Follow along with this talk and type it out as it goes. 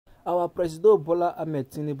Our President Bola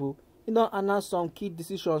Ahmed Tinubu don announce some key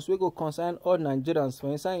decisions wey go concern all Nigerians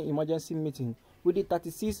for inside emergency meeting with the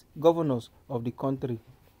 36 governors of the country.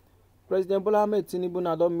 President Bola Ahmed Tinubu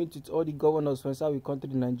now don meet with all the governors for inside the country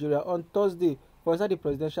Nigeria on Thursday for inside the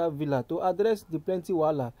presidential villa to address the plenty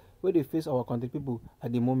wahala wey dey face our country people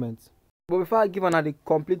at the moment. But before I give una the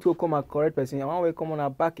complete welcome and correct person, I wan welcome una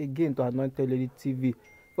back again to Anointed Lady TV.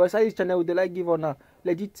 For inside this channel, we dey like give una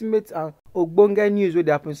legitimate and ogbonge news wey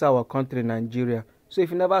dey happen inside our country Nigeria. So if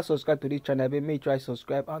you never subscribe to this channel, make you try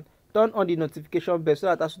subscribe and turn on the notification bell so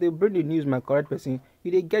that as we dey bring the news my correct person,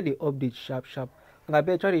 you dey get the update sharp. And I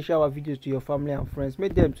beg try to share our videos to your family and friends,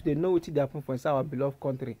 make them to know wetin dey happen for inside our beloved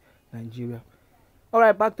country Nigeria.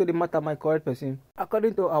 Alright, back to the matter my correct person.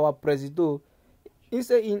 According to our president, he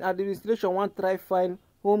say in administration wan try find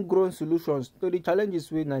homegrown solutions to the challenges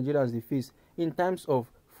wey Nigerians dey face in times of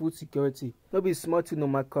food security. No be small thing, no,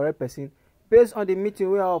 my correct person. Based on the meeting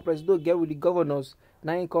wey our president get with the governors,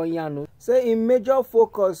 na im come yarn say im major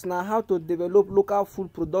focus na how to develop local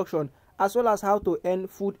food production as well as how to end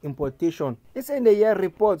food importation. He say in dey hear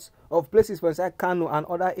reports of places for inside Kano and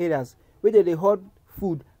other areas wey dey hold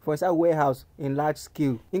food for inside warehouse in large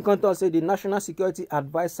scale. Im come talk say the National Security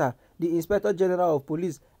Adviser, the Inspector General of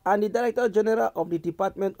Police and the Director General of the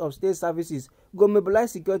Department of State Services go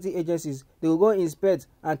mobilize security agencies. They will go inspect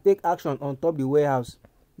and take action on top the warehouse.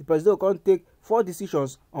 The president come take 4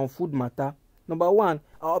 decisions on food matter. Number 1,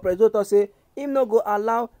 our president talk say im no go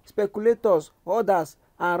allow speculators, hoarders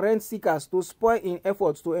and rent seekers to spoil im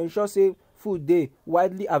efforts to ensure say food dey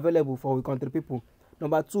widely available for we country people.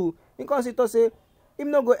 Number 2, im come still talk say im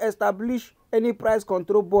no go establish any price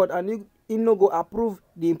control board and im no go approve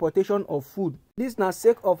the importation of food. This na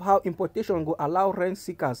sake of how importation go allow rent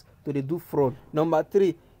seekers to dey do fraud. Number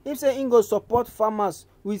 3, im say im go support farmers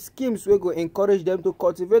with schemes wey go encourage them to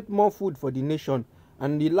cultivate more food for the nation.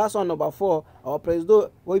 And the last one, number 4, our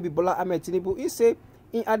president wey be Bola Ahmed Tinubu, he say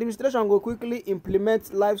im administration go quickly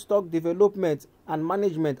implement livestock development and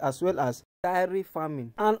management as well as dairy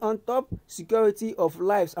farming. And on top security of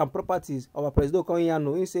lives and properties, our president come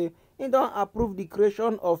yarn he say he don approve the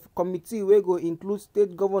creation of committee wey go include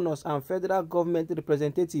state governors and federal government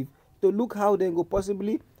representatives to look how dem go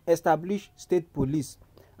possibly establish state police.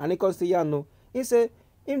 And he come still yarn he say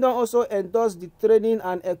he don also endorse the training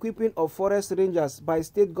and equipping of forest rangers by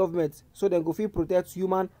state government so dem go fit protect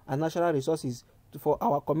human and natural resources for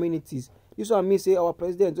our communities. This one mean say our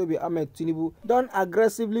president wey be Ahmed Tinubu don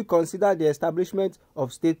aggressively consider the establishment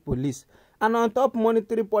of state police. And on top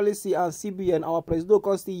monetary policy and CBN, our president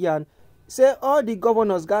come still yarn say all the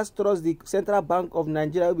governors gats trust the Central Bank of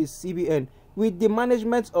Nigeria wey be CBN with the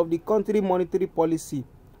management of the country monetary policy.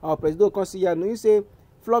 Our president come still yarn he say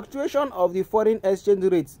fluctuation of the foreign exchange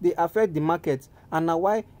rates dey affect the market, and na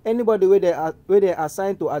why anybody wey dey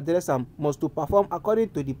assigned to address am must to perform according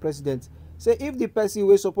to the president. Say if the person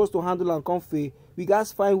wey suppose to handle am come fail, we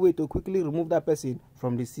gats find way to quickly remove that person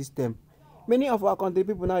from the system. Many of our country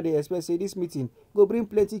people now dey expect say this meeting go bring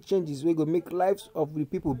plenty changes wey go make lives of the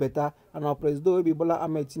people better, and our president wey be Bola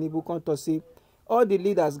Ahmed Tinubu come talk say all the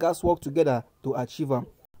leaders gats work together to achieve am.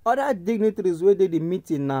 Other dignitaries wey dey the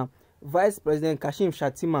meeting na Vice President Kashim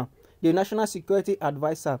Shettima, the National Security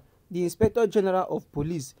Adviser, the Inspector General of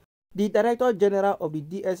Police, the Director General of the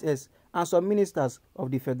DSS, and some ministers of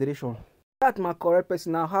the Federation. That my correct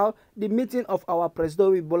person now how the meeting of our president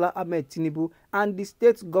with Bola Ahmed Tinubu and the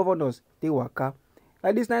state governors dey waka.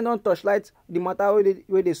 Like this night don touchlight the matter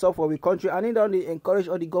wey dey solve for we country, and it don dey encourage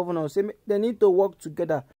all the governors say they need to work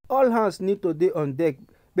together. All hands need to dey on deck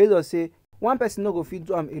based on say one person no go fit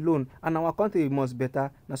do am alone, and our country must better.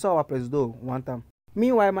 Na so our president want am.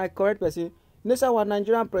 Meanwhile, my correct person, our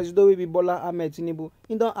Nigerian president wey be Bola Ahmed Tinubu,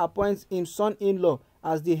 he don appoint im son-in-law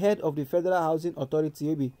as the head of the Federal Housing Authority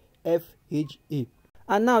wey be FHA.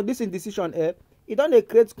 And now this decision it don dey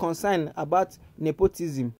create concern about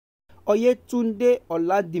nepotism. Oyetunde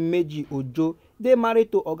Oladimeji Ojo dey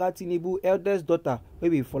married to Oga Tinubu eldest daughter wey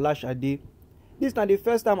be Folashade. This na the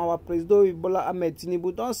first time our president Bola Ahmed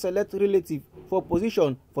Tinubu don select relative for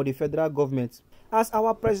position for the federal government. As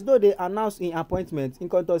our president dey announce im appointment, im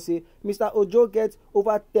come talk say Mr. Ojo get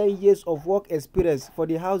over 10 years of work experience for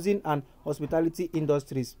the housing and hospitality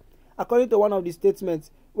industries. According to one of the statements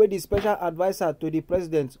wey the special adviser to the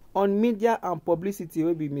president on media and publicity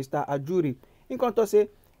wey be Mr. Ajuri, im come talk say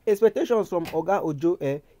expectations from Oga Ojo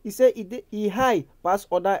he say e high pass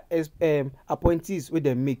other appointees wey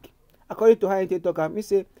dem make. According to how he talk am, he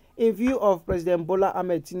say in view of President Bola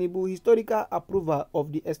Ahmed Tinubu historical approval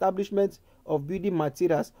of the establishment of building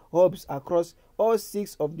materials hubs across all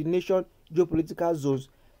 6 of the nation geopolitical zones,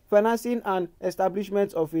 financing and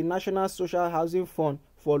establishment of a national social housing fund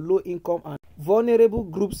for low-income and vulnerable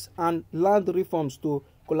groups and land reforms to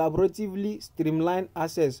collaboratively streamline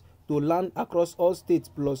access to land across all states,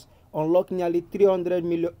 plus unlock nearly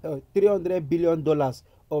 $300 billion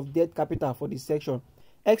of debt capital for the section.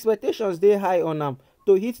 Expectations dey high on am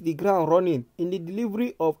to hit the ground running in the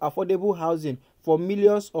delivery of affordable housing for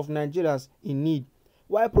millions of Nigerians in need,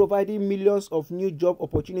 while providing millions of new job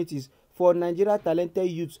opportunities for Nigeria talented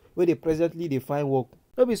youths wey dey presently find work.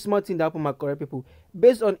 No be small thing dey happen, my correct people.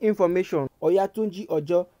 Based on information, Oyatunji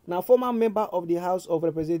Ojo na former member of the House of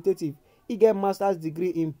Representatives. He get master's degree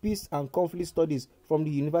in peace and conflict studies from the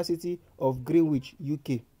University of Greenwich,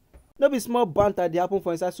 UK. No be small banter dey happen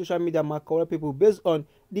for inside social media, my correct people, based on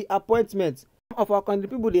the appointment. Some of our country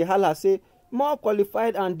people dey holla say more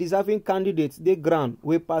qualified and deserving candidates dey ground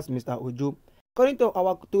wey pass Mr. Ojo. According to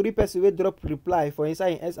our tori person wey drop reply for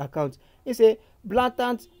inside im X account, he say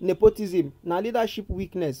blatant nepotism na leadership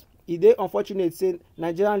weakness. E dey unfortunate say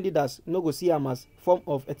Nigerian leaders no go see am as form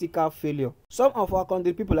of ethical failure. Some of our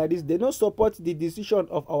country people like this, they no support the decision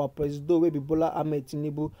of our president wey be Bola Ahmed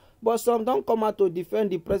Tinubu, but some don come out to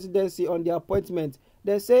defend the presidency on the appointment.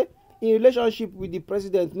 They say in relationship with the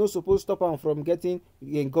president no suppose stop am from getting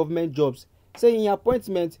government jobs. Say in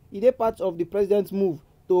appointment, e dey part of the president's move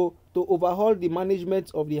to overhaul the management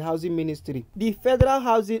of the housing ministry. The Federal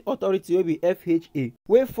Housing Authority wey be FHA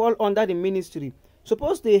wey fall under the ministry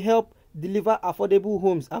suppose dey help deliver affordable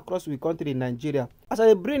homes across the country in Nigeria. As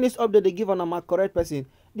I bring this update dey give on my correct person,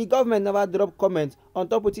 the government never drop comment on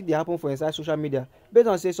top wetin dey happen for inside social media, based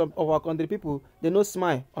on say some of our country people dey no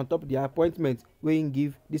smile on top the appointment wey im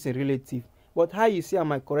give this relative. But how you see am,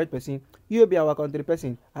 my correct person? You be our country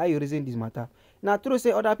person, how you reason this matter? Na true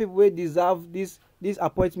say other people wey deserve this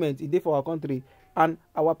appointment e dey for our country, and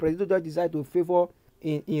our president just decide to favour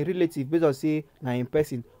in relative based on say na im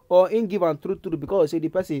person, or im give am true because say the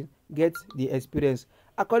person get the experience.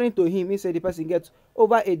 According to him, he say the person get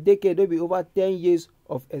over a decade, maybe over 10 years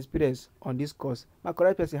of experience on this course. My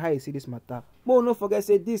correct person, how you see this matter? Mo no forget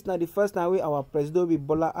say this na the first time wey our president be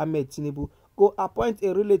Bola Ahmed Tinubu go appoint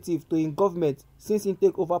a relative to im government since im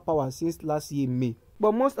take over power since last year May.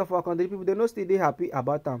 But most of our country people, they no still dey happy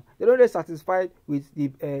about am. They no dey satisfied with the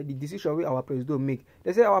decision wey our president make.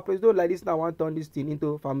 They say our president like this now wan turn this thing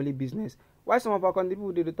into family business. Why some of our country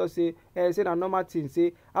people dey talk say say na normal thing,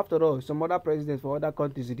 say after all some other presidents for other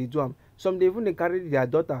countries dey do am. Some dey even dey carry their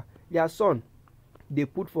daughter, their son, they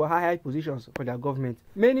put for high positions for their government.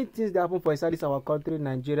 Many things dey happen for inside this our country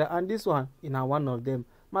Nigeria, and this one is one of them.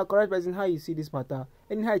 My correct person, how you see this matter?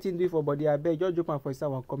 Anyhow you think do it for body, abeg just drop am for inside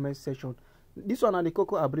our comment section. This one na the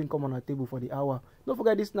cocoa I bring come on our table for the hour. Don't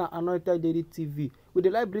forget this na Anointed Daily TV. We dey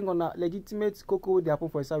like bring on a legitimate cocoa wey dey happen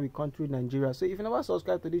for inside we country Nigeria. So if you never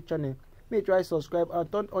subscribe to this channel, make try subscribe and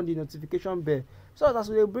turn on the notification bell, so as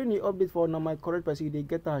we dey bring the update for my correct person, you dey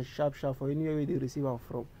get am sharp for anywhere where they receive am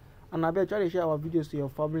from. And abeg try to share our videos to your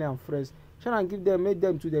family and friends. Share and give them, make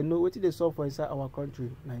them to they know wetin dey sup for inside our country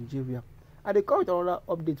Nigeria. I dey come with another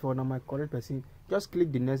update for my correct person. Just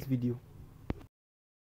click the next video.